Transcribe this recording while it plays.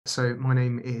So my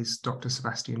name is Dr.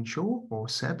 Sebastian Shaw, or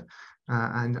Seb,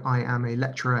 and I am a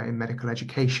lecturer in medical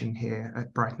education here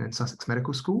at Brighton and Sussex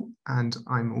Medical School, and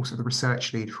I'm also the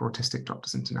research lead for Autistic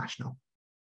Doctors International.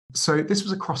 So this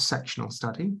was a cross-sectional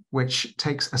study, which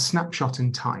takes a snapshot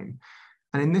in time.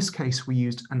 And in this case, we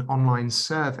used an online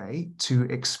survey to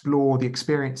explore the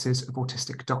experiences of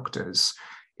autistic doctors.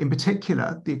 In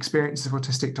particular, the experiences of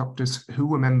autistic doctors who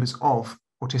were members of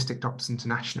Autistic Doctors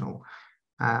International.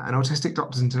 And Autistic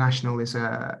Doctors International is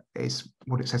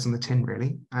what it says on the tin,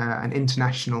 really, an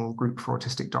international group for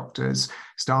autistic doctors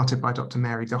started by Dr.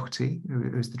 Mary Doherty,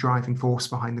 who is the driving force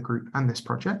behind the group and this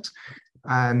project.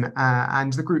 And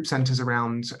the group centres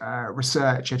around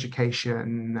research,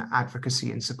 education,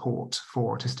 advocacy and support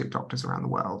for autistic doctors around the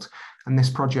world. And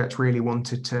this project really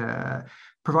wanted to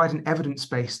provide an evidence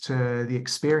base to the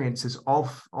experiences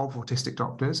of autistic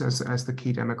doctors as the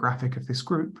key demographic of this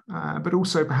group, but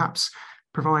also perhaps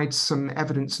provide some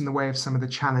evidence in the way of some of the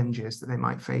challenges that they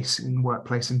might face in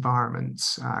workplace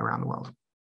environments around the world.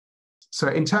 So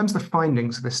in terms of the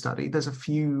findings of this study, there's a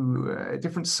few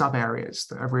different sub-areas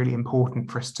that are really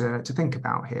important for us to think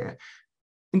about here.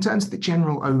 In terms of the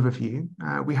general overview,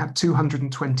 we had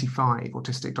 225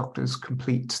 autistic doctors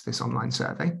complete this online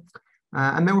survey.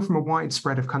 And they were from a wide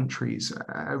spread of countries,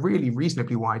 really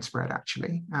reasonably widespread,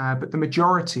 actually. But the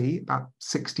majority, about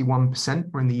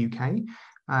 61%, were in the UK.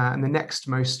 And the next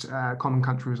most common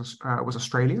country was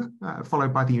Australia,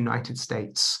 followed by the United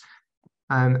States.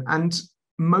 And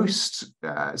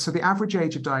so the average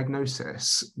age of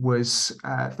diagnosis was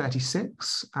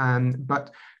 36,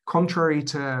 but contrary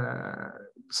to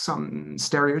some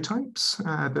stereotypes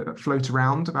that float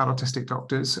around about autistic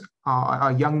doctors,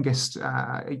 our youngest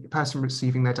person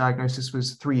receiving their diagnosis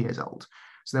was 3 years old.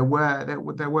 So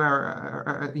there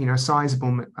were a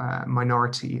sizable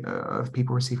minority of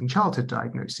people receiving childhood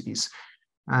diagnoses.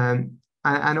 And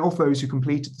of those who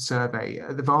completed the survey,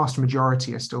 the vast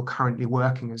majority are still currently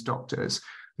working as doctors.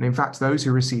 And in fact, those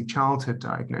who received childhood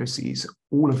diagnoses,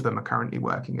 all of them are currently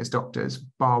working as doctors,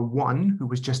 bar one who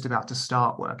was just about to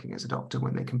start working as a doctor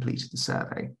when they completed the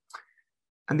survey.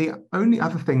 And the only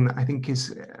other thing that I think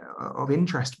is of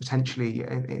interest potentially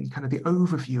in kind of the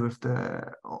overview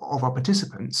of our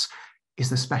participants is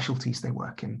the specialties they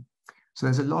work in. So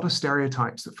there's a lot of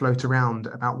stereotypes that float around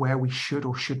about where we should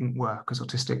or shouldn't work as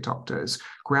autistic doctors,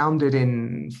 grounded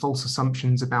in false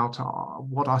assumptions about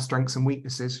what our strengths and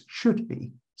weaknesses should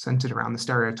be, centered around the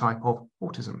stereotype of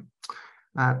autism.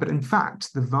 But in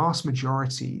fact, the vast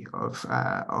majority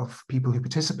of people who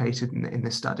participated in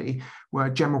this study were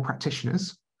general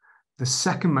practitioners. The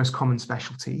second most common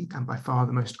specialty, and by far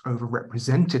the most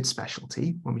overrepresented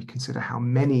specialty, when we consider how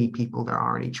many people there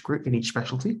are in each group, in each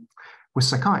specialty, was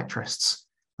psychiatrists.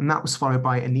 And that was followed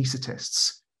by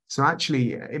anaesthetists. So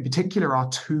actually, in particular, our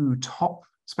two top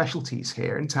specialties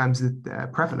here in terms of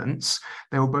their prevalence,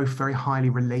 they were both very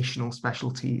highly relational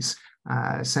specialties,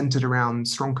 centered around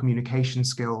strong communication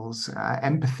skills,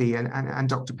 empathy, and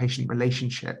doctor-patient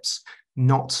relationships,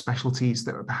 not specialties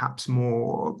that were perhaps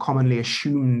more commonly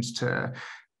assumed to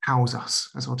house us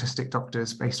as autistic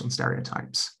doctors based on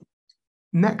stereotypes.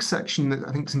 Next section that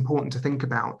I think is important to think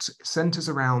about centers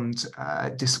around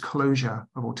disclosure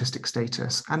of autistic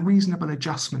status and reasonable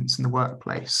adjustments in the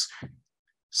workplace.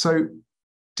 So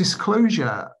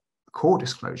core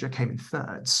disclosure came in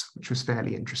thirds, which was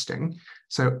fairly interesting.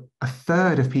 So a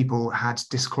third of people had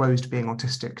disclosed being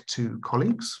autistic to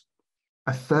colleagues.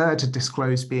 A third had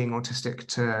disclosed being autistic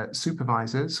to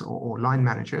supervisors or line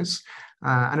managers.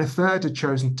 And a third had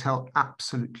chosen to tell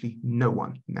absolutely no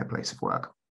one in their place of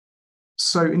work.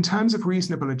 So in terms of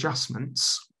reasonable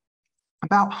adjustments,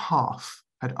 about half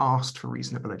had asked for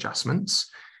reasonable adjustments.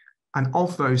 And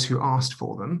of those who asked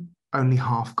for them, only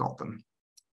half got them.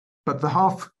 But the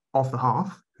half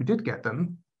who did get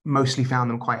them mostly found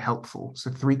them quite helpful. So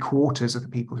 3/4 of the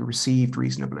people who received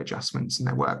reasonable adjustments in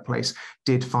their workplace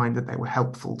did find that they were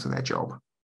helpful to their job.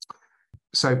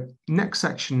 So next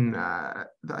section that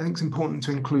I think is important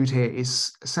to include here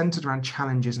is centered around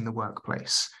challenges in the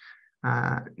workplace.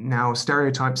 Now,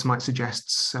 stereotypes might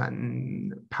suggest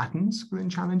certain patterns within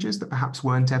challenges that perhaps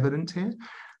weren't evident here.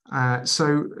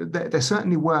 So there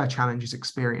certainly were challenges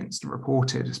experienced and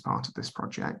reported as part of this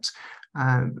project.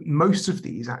 Most of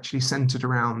these actually centered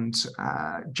around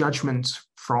judgment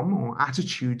from or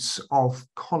attitudes of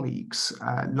colleagues,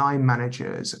 line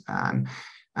managers,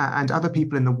 and other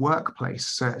people in the workplace,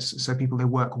 so people they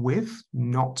work with,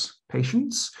 not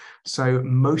patients. So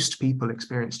most people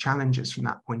experience challenges from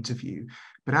that point of view.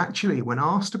 But actually, when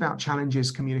asked about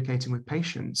challenges communicating with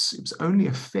patients, it was only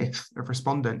 1/5 of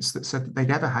respondents that said that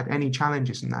they'd ever had any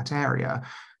challenges in that area.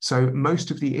 So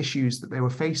most of the issues that they were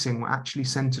facing were actually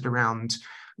centered around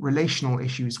relational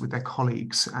issues with their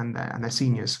colleagues and their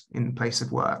seniors in the place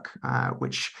of work,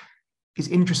 which is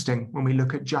interesting when we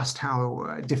look at just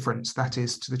how different that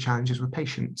is to the challenges with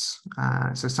patients.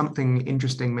 So something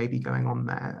interesting may be going on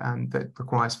there that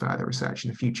requires further research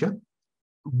in the future.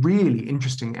 Really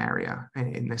interesting area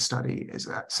in this study is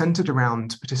centered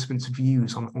around participants'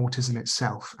 views on autism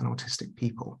itself and autistic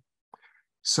people.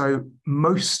 So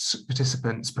most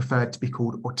participants preferred to be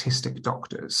called autistic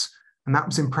doctors, and that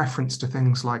was in preference to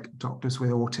things like doctors with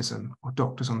autism or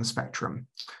doctors on the spectrum.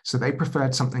 So they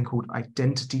preferred something called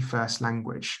identity-first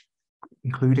language,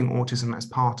 including autism as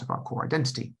part of our core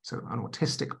identity. So an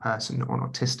autistic person or an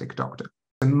autistic doctor.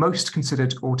 And most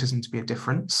considered autism to be a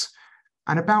difference,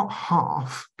 and about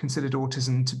half considered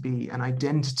autism to be an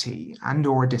identity and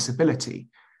or a disability.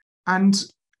 And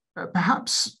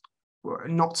perhaps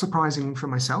not surprising for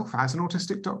myself as an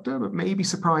autistic doctor, but maybe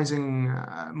surprising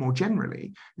more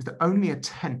generally, is that only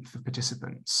 1/10 of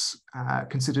participants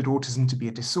considered autism to be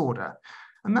a disorder.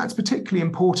 And that's particularly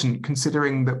important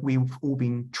considering that we've all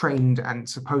been trained and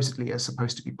supposedly are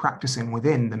supposed to be practicing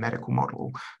within the medical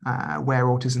model, where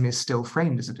autism is still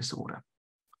framed as a disorder.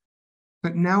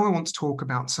 But now I want to talk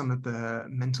about some of the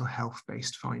mental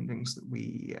health-based findings that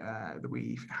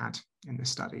we've had in this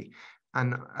study.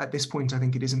 And at this point, I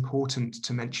think it is important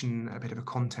to mention a bit of a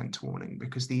content warning,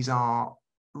 because these are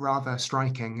rather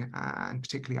striking and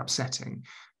particularly upsetting.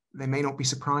 They may not be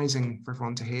surprising for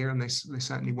everyone to hear, and they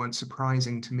certainly weren't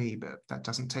surprising to me, but that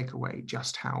doesn't take away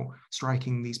just how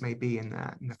striking these may be and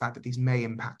the fact that these may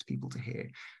impact people to hear.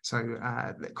 So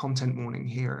the content warning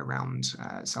here around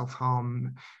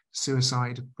self-harm,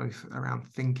 suicide, both around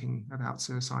thinking about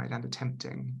suicide and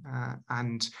attempting,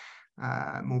 and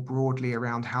more broadly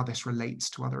around how this relates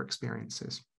to other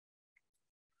experiences.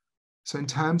 So in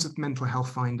terms of mental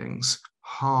health findings,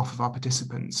 half of our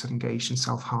participants had engaged in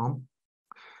self-harm.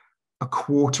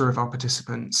 1/4 of our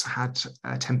participants had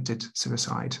attempted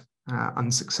suicide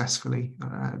unsuccessfully.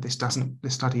 This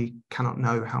study cannot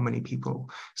know how many people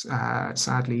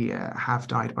sadly have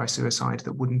died by suicide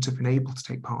that wouldn't have been able to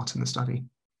take part in the study.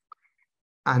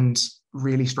 And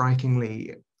really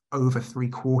strikingly, over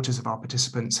 3/4 of our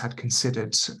participants had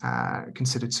considered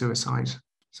suicide.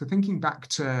 So thinking back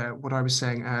to what I was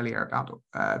saying earlier about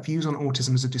views on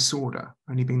autism as a disorder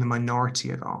only being the minority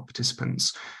of our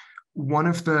participants, one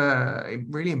of the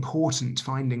really important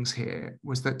findings here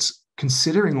was that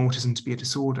considering autism to be a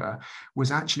disorder was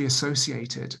actually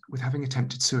associated with having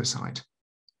attempted suicide.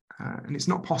 And it's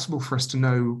not possible for us to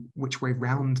know which way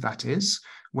round that is,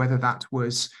 whether that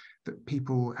was that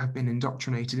people have been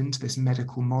indoctrinated into this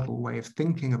medical model way of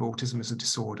thinking of autism as a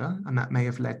disorder, and that may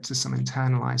have led to some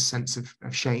internalized sense of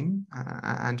shame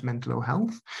and mental ill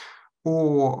health,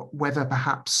 or whether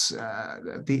perhaps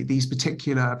these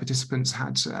particular participants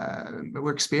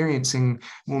were experiencing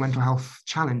more mental health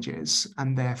challenges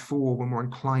and therefore were more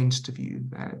inclined to view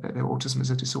their autism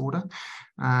as a disorder.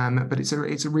 But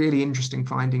it's a really interesting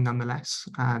finding nonetheless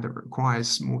that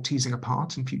requires more teasing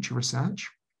apart in future research.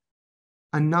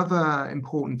 Another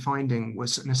important finding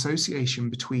was an association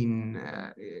between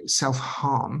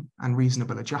self-harm and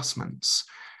reasonable adjustments.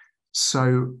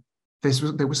 So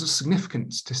there was a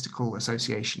significant statistical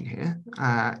association here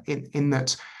in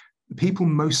that the people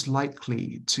most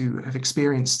likely to have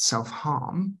experienced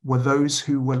self-harm were those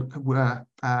who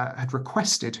had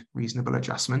requested reasonable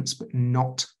adjustments but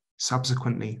not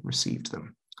subsequently received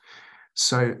them.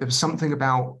 So there was something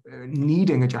about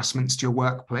needing adjustments to your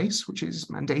workplace, which is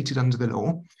mandated under the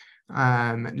law,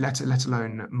 let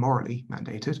alone morally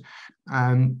mandated,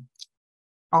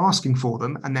 asking for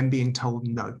them and then being told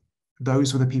no.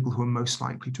 Those were the people who were most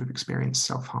likely to have experienced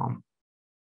self-harm.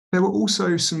 There were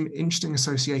also some interesting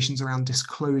associations around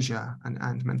disclosure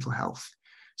and mental health.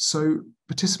 So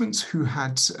participants who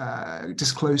had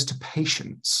disclosed to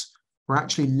patients were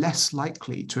actually less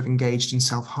likely to have engaged in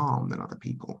self-harm than other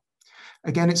people.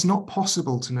 Again, it's not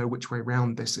possible to know which way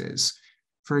round this is.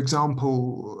 For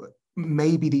example,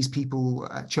 maybe these people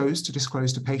chose to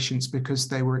disclose to patients because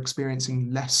they were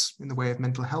experiencing less in the way of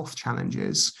mental health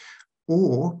challenges,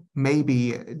 or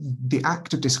maybe the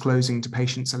act of disclosing to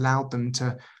patients allowed them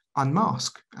to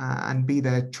unmask and be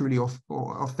their truly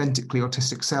authentically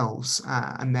autistic selves,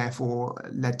 and therefore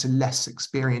led to less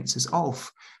experiences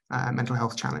of mental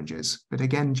health challenges. But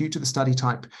again, due to the study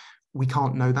type, we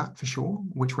can't know that for sure,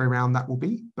 which way around that will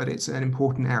be, but it's an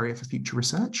important area for future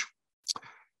research.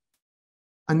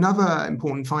 Another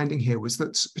important finding here was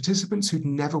that participants who'd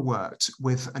never worked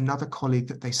with another colleague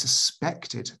that they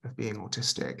suspected of being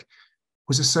autistic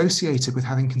was associated with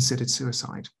having considered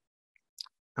suicide.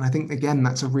 And I think, again,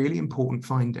 that's a really important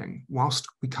finding. Whilst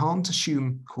we can't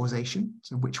assume causation,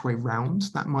 so which way round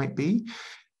that might be,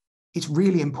 it's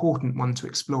really important one to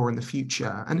explore in the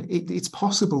future. And it's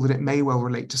possible that it may well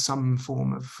relate to some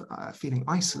form of feeling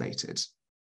isolated.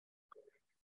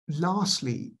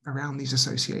 Lastly, around these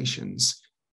associations,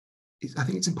 I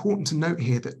think it's important to note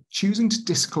here that choosing to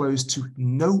disclose to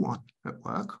no one at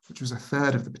work, which was a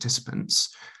third of the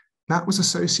participants, that was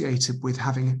associated with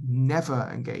having never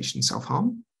engaged in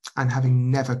self-harm and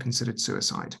having never considered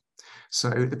suicide. So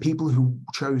the people who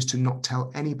chose to not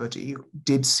tell anybody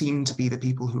did seem to be the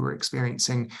people who were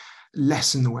experiencing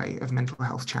less in the way of mental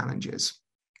health challenges.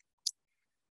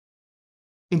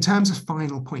 In terms of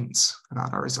final points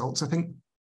about our results, I think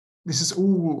this is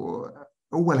all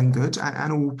well and good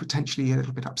and all potentially a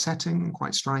little bit upsetting and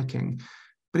quite striking,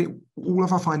 but all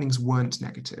of our findings weren't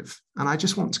negative. And I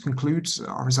just want to conclude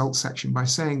our results section by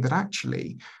saying that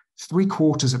actually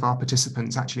 3/4 of our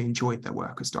participants actually enjoyed their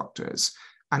work as doctors,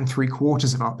 and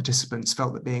 3/4 of our participants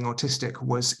felt that being autistic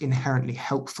was inherently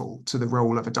helpful to the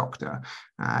role of a doctor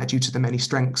due to the many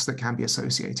strengths that can be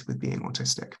associated with being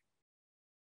autistic.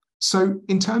 So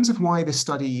in terms of why this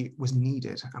study was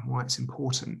needed and why it's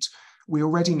important, we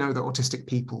already know that autistic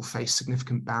people face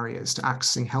significant barriers to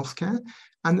accessing healthcare,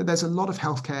 and that there's a lot of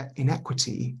healthcare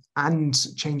inequity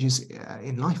and changes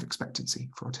in life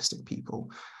expectancy for autistic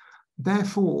people.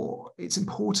 Therefore, it's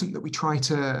important that we try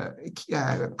to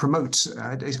promote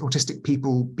autistic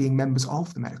people being members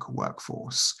of the medical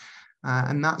workforce.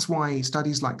 And that's why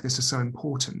studies like this are so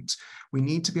important. We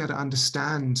need to be able to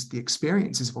understand the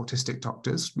experiences of autistic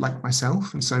doctors, like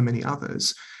myself and so many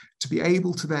others, to be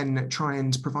able to then try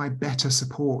and provide better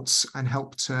supports and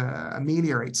help to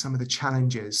ameliorate some of the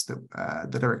challenges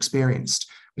that are experienced,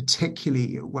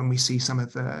 particularly when we see some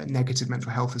of the negative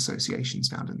mental health associations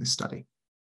found in this study.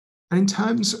 And in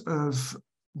terms of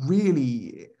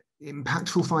really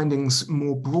impactful findings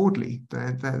more broadly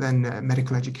than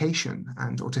medical education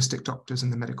and autistic doctors in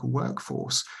the medical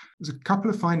workforce, there's a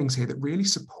couple of findings here that really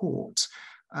support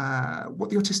what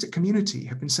the autistic community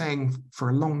have been saying for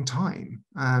a long time.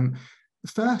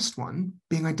 The first one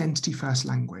being identity first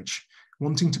language,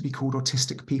 wanting to be called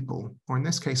autistic people, or in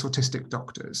this case, autistic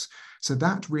doctors. So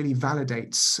that really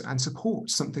validates and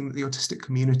supports something that the autistic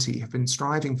community have been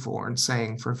striving for and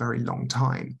saying for a very long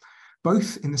time,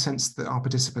 both in the sense that our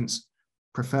participants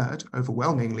preferred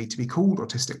overwhelmingly to be called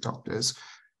autistic doctors,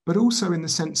 but also in the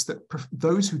sense that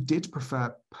those who did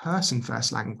prefer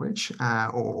person-first language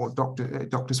or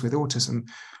doctors with autism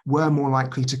were more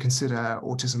likely to consider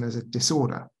autism as a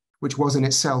disorder, which was in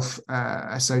itself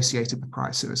associated with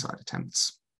prior suicide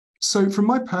attempts. So from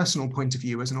my personal point of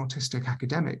view as an autistic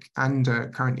academic and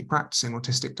currently practicing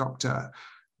autistic doctor,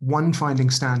 one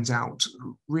finding stands out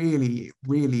really,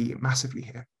 really massively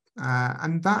here.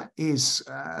 And that is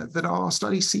that our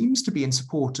study seems to be in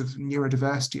support of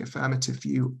neurodiversity affirmative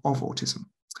view of autism.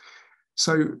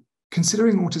 So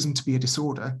considering autism to be a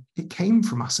disorder, it came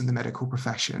from us in the medical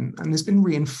profession and has been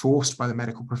reinforced by the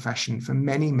medical profession for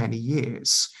many, many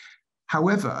years.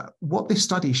 However, what this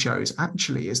study shows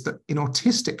actually is that in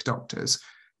autistic doctors,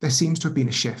 there seems to have been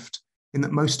a shift in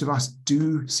that most of us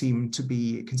do seem to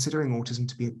be considering autism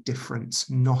to be a difference,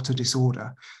 not a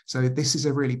disorder. So this is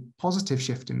a really positive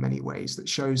shift in many ways that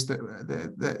shows that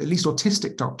at least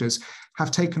autistic doctors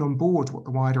have taken on board what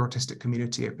the wider autistic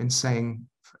community have been saying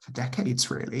for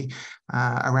decades, really,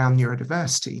 around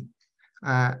neurodiversity.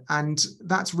 And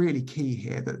that's really key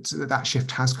here, that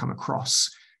shift has come across.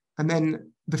 And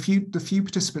then the few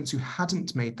participants who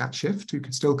hadn't made that shift, who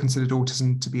could still considered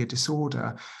autism to be a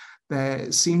disorder,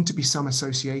 there seemed to be some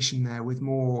association there with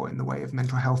more in the way of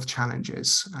mental health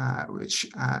challenges, which,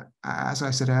 as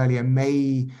I said earlier,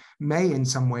 may in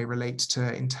some way relate to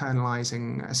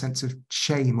internalizing a sense of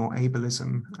shame or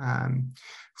ableism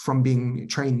from being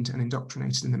trained and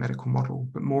indoctrinated in the medical model.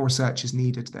 But more research is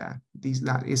needed there.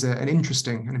 That is an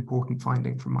interesting and important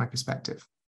finding from my perspective.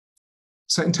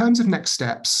 So in terms of next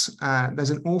steps, there's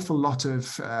an awful lot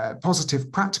of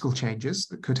positive practical changes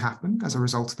that could happen as a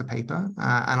result of the paper.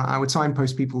 And I would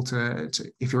signpost people to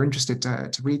if you're interested,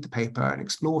 to read the paper and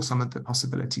explore some of the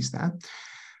possibilities there.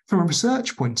 From a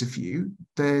research point of view,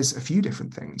 there's a few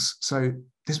different things. So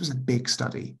this was a big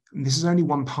study, and this is only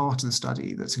one part of the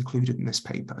study that's included in this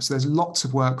paper. So there's lots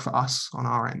of work for us on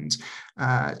our end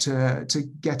to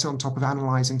get on top of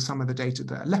analysing some of the data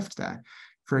that are left there.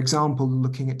 For example,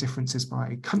 looking at differences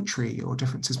by country or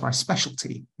differences by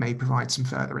specialty may provide some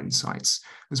further insights,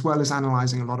 as well as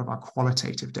analysing a lot of our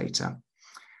qualitative data.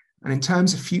 And in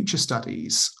terms of future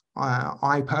studies,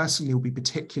 I personally will be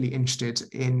particularly interested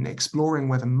in exploring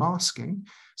whether masking,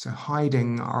 so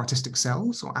hiding our autistic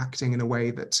selves or acting in a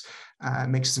way that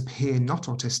makes us appear not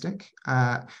autistic,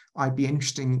 I'd be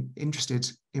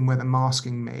interested in whether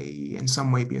masking may in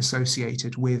some way be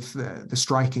associated with the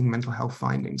striking mental health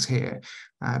findings here.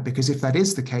 Because if that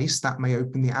is the case, that may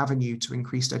open the avenue to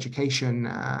increased education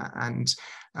and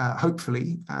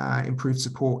hopefully improved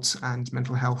support and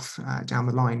mental health down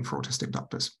the line for autistic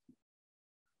doctors.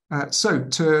 So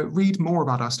to read more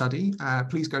about our study,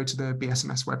 please go to the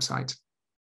BSMS website.